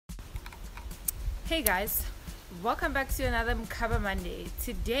Hey guys, welcome back to another Mokhaba Monday.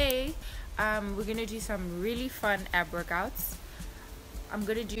 Today, we're gonna do some really fun ab workouts. I'm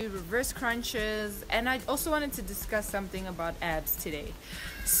gonna do reverse crunches, and I also wanted to discuss something about abs today.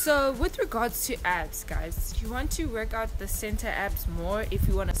 So, with regards to abs, guys, you want to work out the center abs more if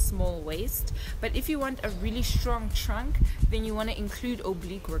you want a small waist, but if you want a really strong trunk, then you want to include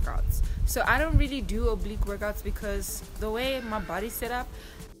oblique workouts. So, I don't really do oblique workouts because the way my body's set up,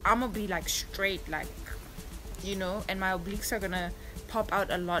 I'm gonna be like straight, like, and my obliques are gonna pop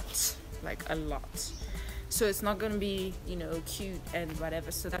out a lot. So it's not gonna be, cute and whatever.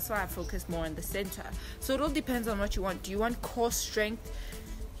 So that's why I focus more on the center. So it all depends on what you want. Do you want core strength,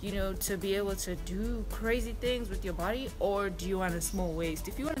 to be able to do crazy things with your body, or do you want a small waist?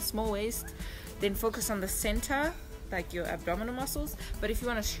 If you want a small waist, then focus on the center, like your abdominal muscles. But if you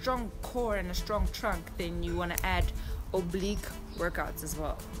want a strong core and a strong trunk, then you want to add oblique workouts as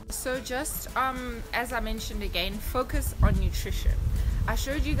well. So just as I mentioned again, focus on nutrition. I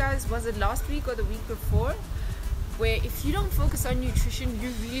showed you guys, was it last week or the week before, where if you don't focus on nutrition, you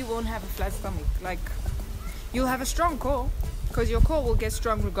really won't have a flat stomach. Like, you'll have a strong core, because your core will get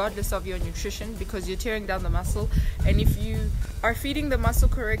strong regardless of your nutrition, because you're tearing down the muscle. And if you are feeding the muscle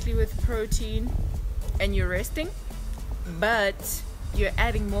correctly with protein and you're resting, but you're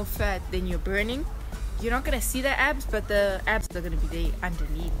adding more fat than you're burning, you're not going to see the abs, but the abs are going to be there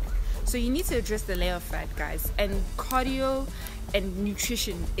underneath. So you need to address the layer of fat, guys. And cardio and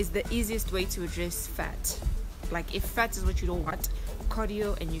nutrition is the easiest way to address fat. Like, if fat is what you don't want,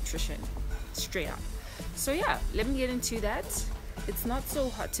 cardio and nutrition, straight up. So yeah, let me get into that. It's not so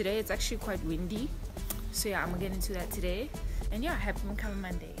hot today. It's actually quite windy. So yeah, I'm going to get into that today. And yeah, happy Mokhaba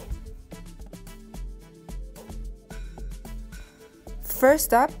Monday.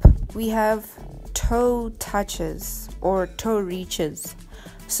 First up, we have toe touches or toe reaches.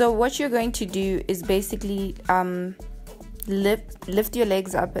 So what you're going to do is basically lift your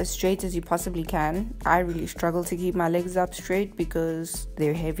legs up as straight as you possibly can. I really struggle to keep my legs up straight because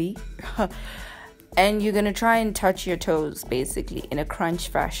they're heavy. And you're going to try and touch your toes basically in a crunch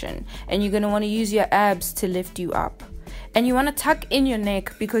fashion, and you're going to want to use your abs to lift you up. And you want to tuck in your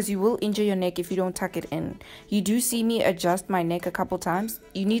neck, because you will injure your neck if you don't tuck it in. You do see me adjust my neck a couple times.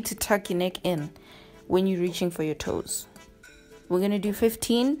 You need to tuck your neck in when you're reaching for your toes. We're going to do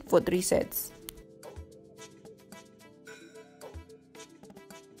 15 for 3 sets.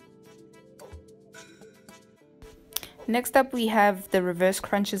 Next up, we have the reverse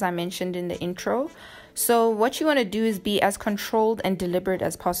crunches I mentioned in the intro. So what you want to do is be as controlled and deliberate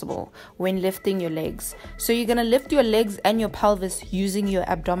as possible when lifting your legs. So you're going to lift your legs and your pelvis using your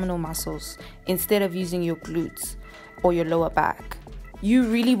abdominal muscles instead of using your glutes or your lower back. You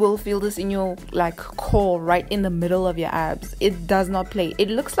really will feel this in your core, right in the middle of your abs. It does not play. It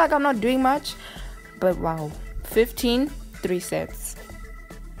looks like I'm not doing much, but wow. 15, 3 sets.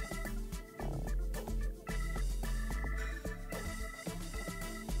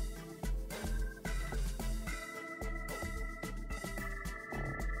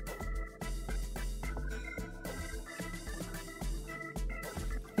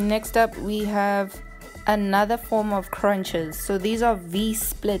 Next up, we have another form of crunches. So these are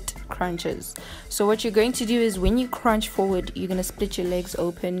V-split crunches. So what you're going to do is when you crunch forward, you're going to split your legs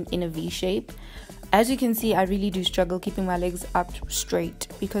open in a V shape. As you can see, I really do struggle keeping my legs up straight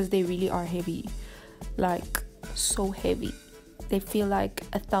because they really are heavy. Like, so heavy. They feel like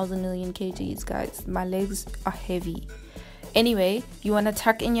 1,000 million kgs, guys. My legs are heavy. Anyway, you want to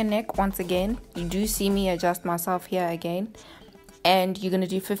tuck in your neck once again. You do see me adjust myself here again. And you're going to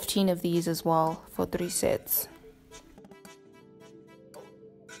do 15 of these as well for 3 sets.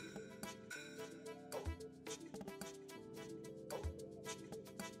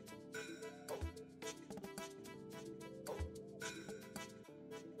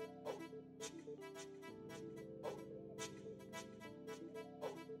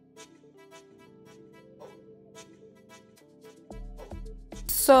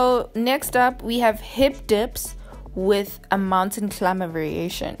 So next up, we have hip dips with a mountain climber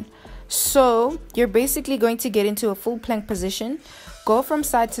variation. So you're basically going to get into a full plank position, go from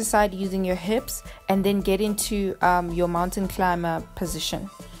side to side using your hips, and then get into your mountain climber position.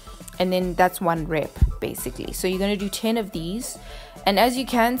 And then that's 1 rep basically. So you're going to do 10 of these. And as you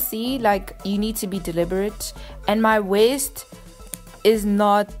can see, you need to be deliberate. And my waist is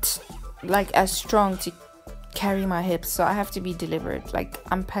not as strong to carry my hips, so I have to be deliberate.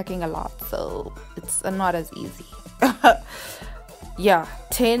 I'm packing a lot, so it's not as easy. Yeah,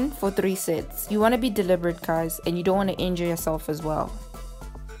 10 for 3 sets. You want to be deliberate, guys, and you don't want to injure yourself as well.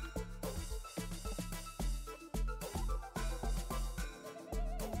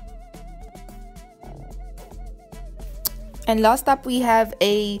 And last up, we have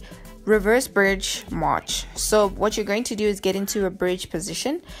a reverse bridge march. So what you're going to do is get into a bridge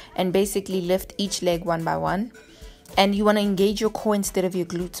position and basically lift each leg one by one. And you want to engage your core instead of your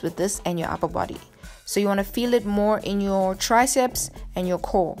glutes with this and your upper body. So you want to feel it more in your triceps and your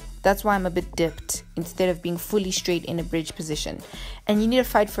core. That's why I'm a bit dipped instead of being fully straight in a bridge position. And you need to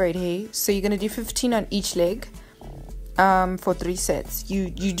fight for it, hey? So you're going to do 15 on each leg for 3 sets. You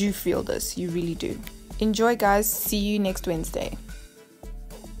do feel this. You really do. Enjoy, guys. See you next Wednesday.